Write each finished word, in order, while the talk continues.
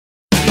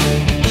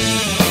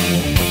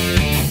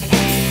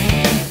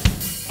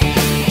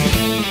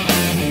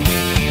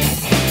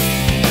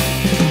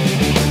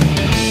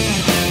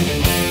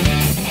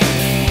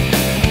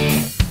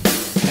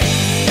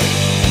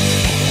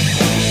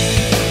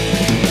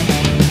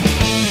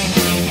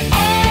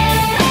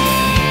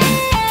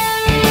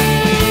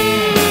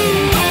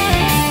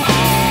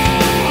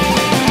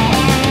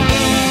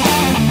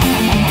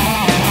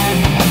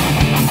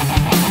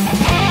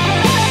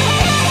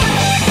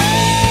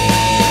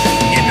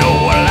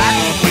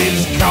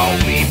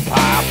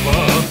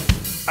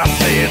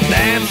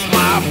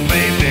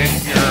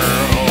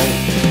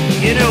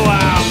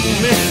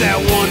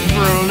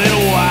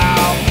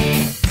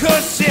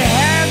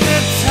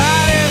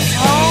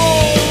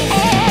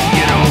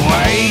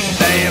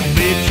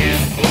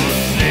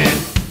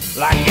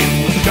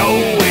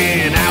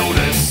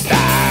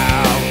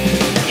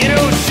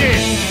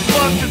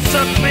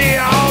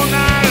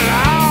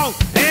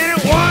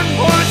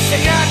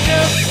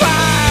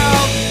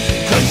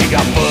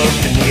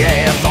fucked in the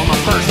ass on the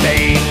first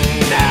date.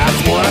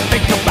 That's what I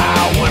think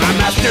about when I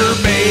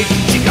masturbate.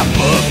 She got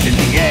fucked in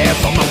the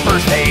ass on the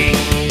first date,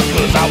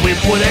 cause I went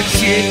for that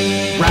shit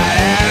right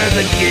out of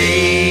the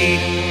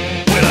gate.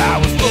 Well, I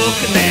was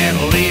fucking that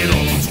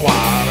little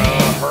twat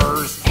of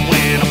hers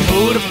when I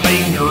put a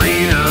finger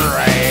in her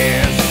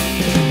ass.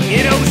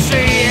 You know,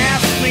 she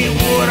asked me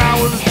what I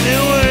was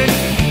doing,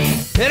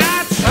 and I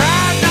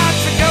tried not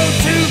to go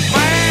too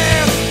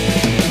fast.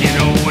 You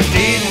know, I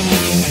didn't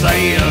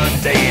say a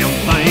damn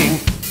thing,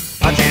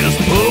 I just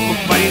put my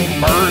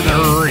finger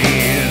further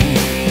in.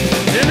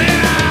 And then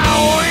I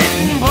went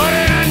and put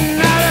in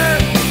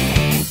another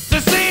to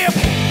see if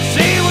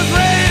she was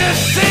ready to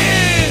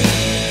sing.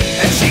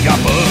 And she got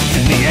fucked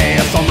in the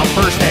ass on the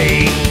first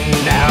date.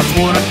 Now that's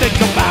what I think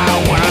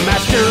about when I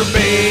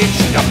masturbate.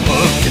 She got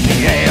fucked in the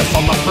ass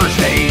on the first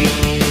date,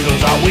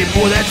 cause I went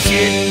for that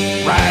shit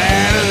right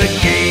out of the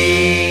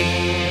gate.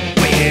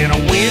 When I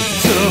went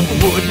to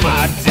put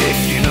my dick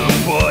in her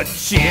butt,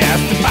 she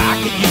asked if I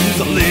could use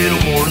a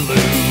little more lube.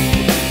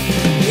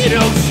 You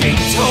know, she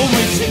told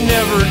me she'd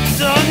never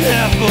done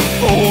that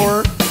before,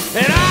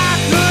 and I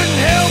couldn't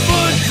help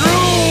but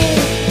drool.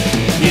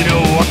 You know,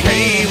 I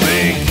came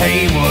and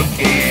came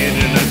again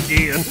and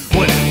again.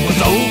 When it was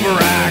over,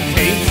 I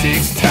came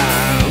 6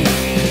 times.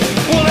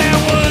 Well, that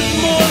was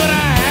more than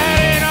I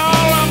had in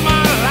all of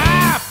my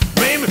life.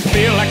 Made me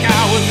feel like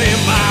I was in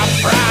my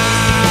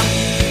prime,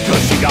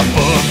 cause she got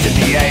fucked in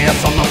the ass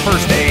on the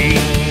first date.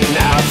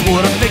 Now that's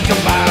what I think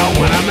about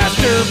when I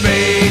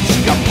masturbate.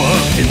 She got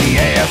fucked in the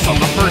ass on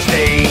the first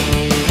date,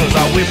 cause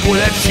I went for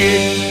that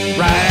shit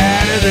right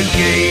out of the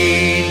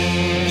gate.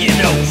 You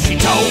know, she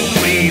told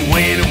me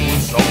when it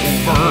was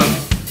over,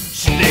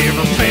 she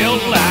never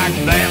felt like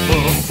that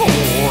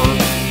before.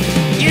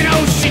 You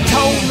know, she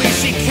told me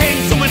she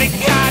came so many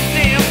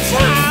goddamn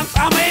times,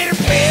 I made her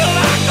feel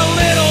like a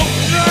little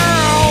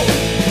girl.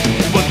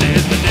 But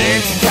then the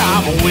next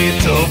time I went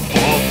to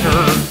fuck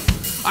her,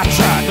 I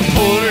tried to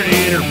put it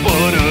in her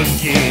butt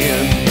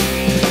again.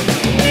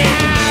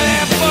 Now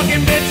that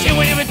fucking bitch, she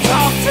won't even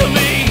talk to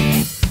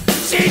me.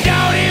 She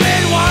don't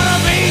even wanna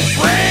be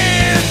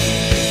friends,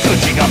 cause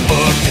she got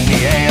fucked in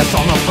the ass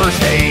on the first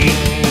date.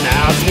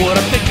 Now that's what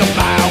I think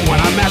about when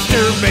I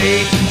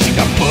masturbate. She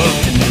got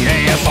fucked in the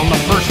ass on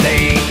the first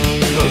date,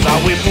 cause I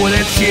went for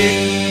that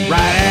shit right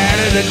out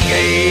of the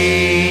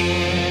gate.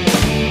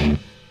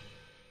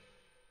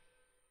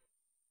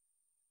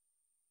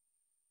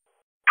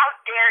 How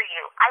dare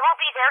you? I will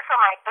be there for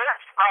my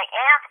books, my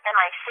amp, and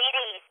my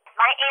CDs.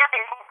 My amp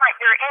is at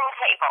your end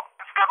table.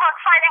 Good luck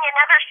finding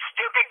another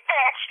stupid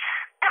bitch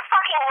to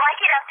fucking like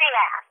it up the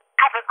ass.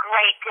 Have a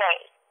great day,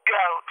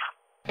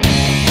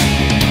 G.O.A.T.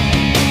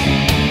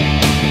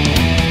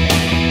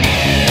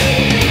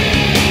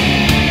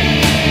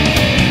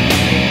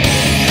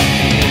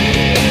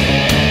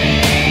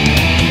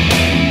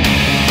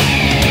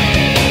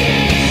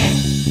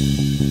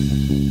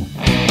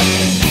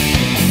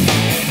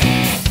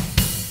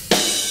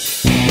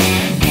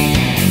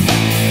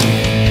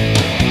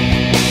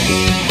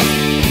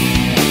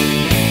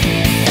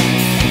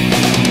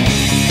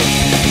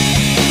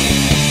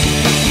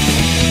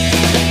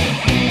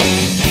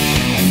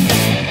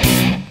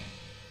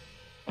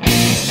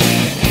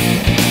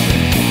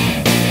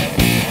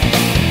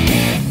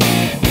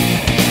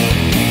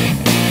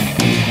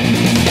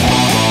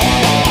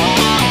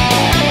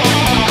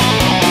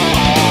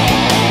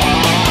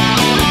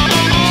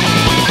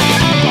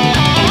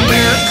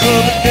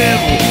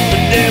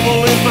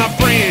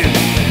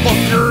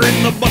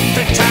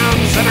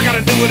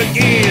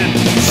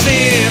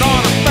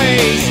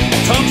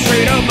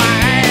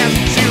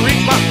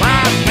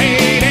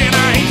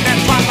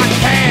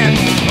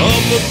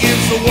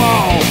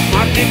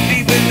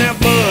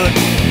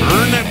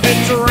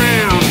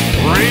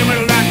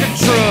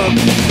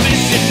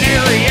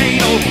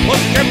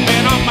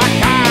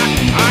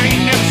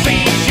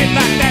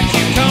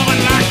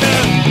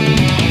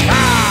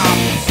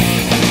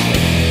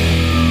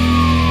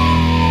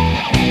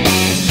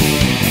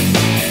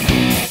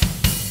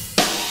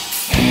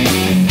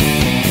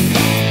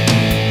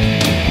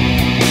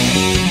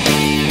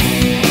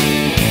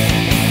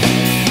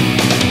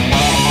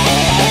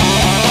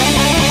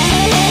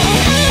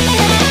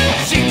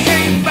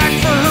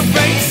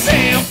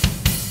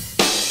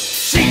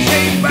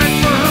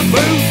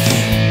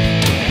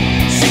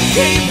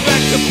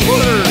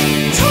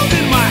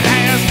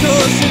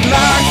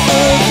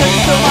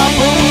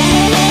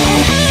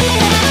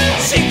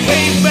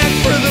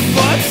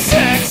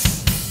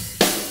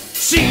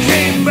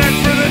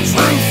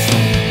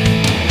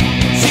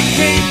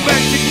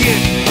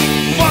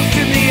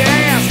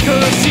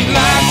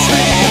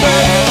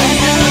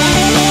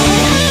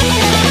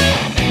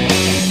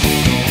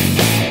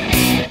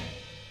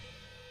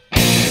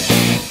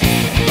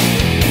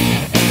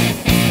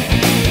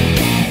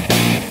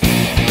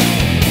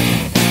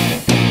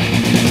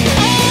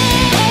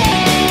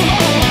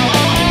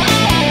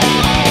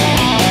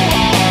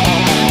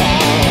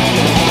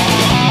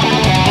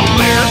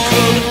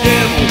 America,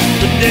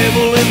 the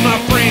devil is my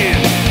friend.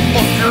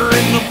 Fuck her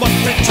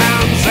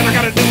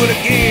it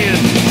again.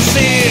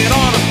 Sit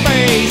on her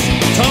face,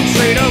 tongue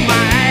straight up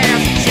my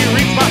ass. She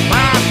reached my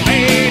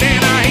prostate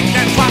and I ate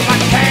that spot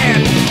like cat.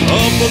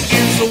 Up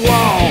against the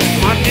wall,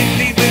 my dick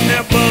deep in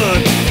that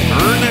bud.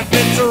 Turn that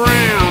bitch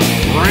around,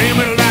 ram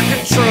it like a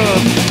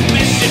truck.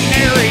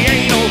 Missionary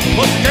anal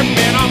was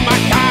dripping on my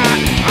cock.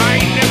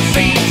 I ain't never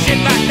seen shit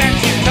like that.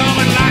 She's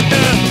coming like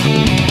the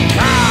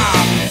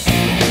cops.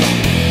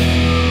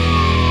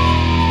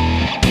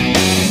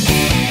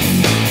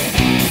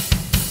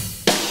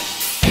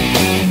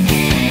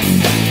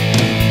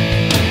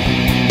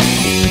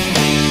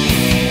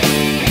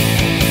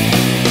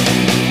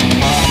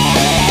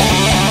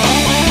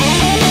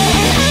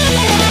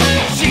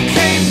 She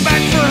came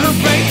back for her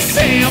bait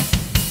samp.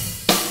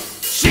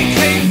 She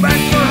came back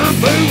for her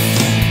boots.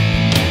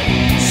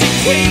 She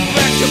came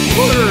back to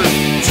put her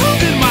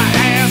tongue in my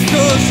ass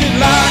 'cause she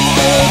liked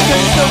the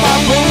taste of my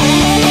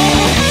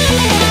boots.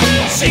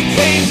 She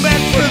came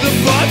back for the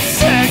butt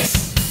sex.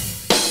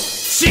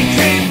 She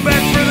came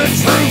back for the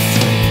truth.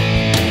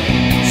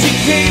 She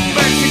came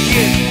back to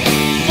get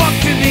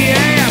fucked in the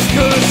ass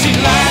 'cause she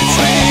likes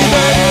me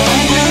better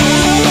than you.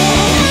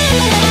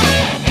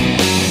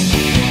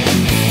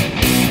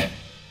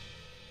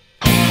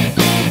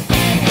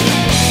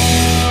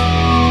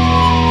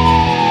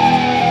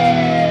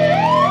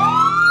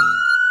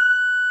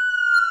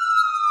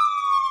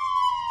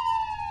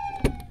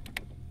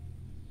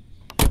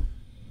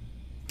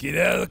 Get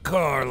out of the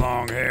car,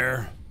 long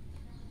hair.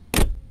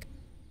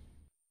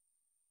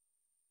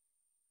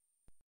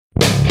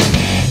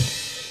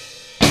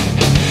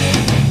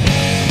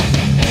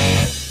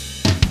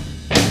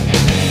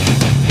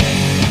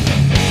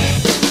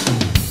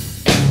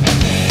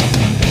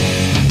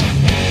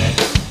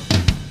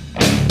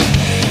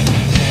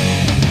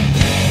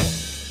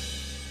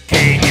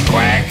 Can you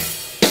quack?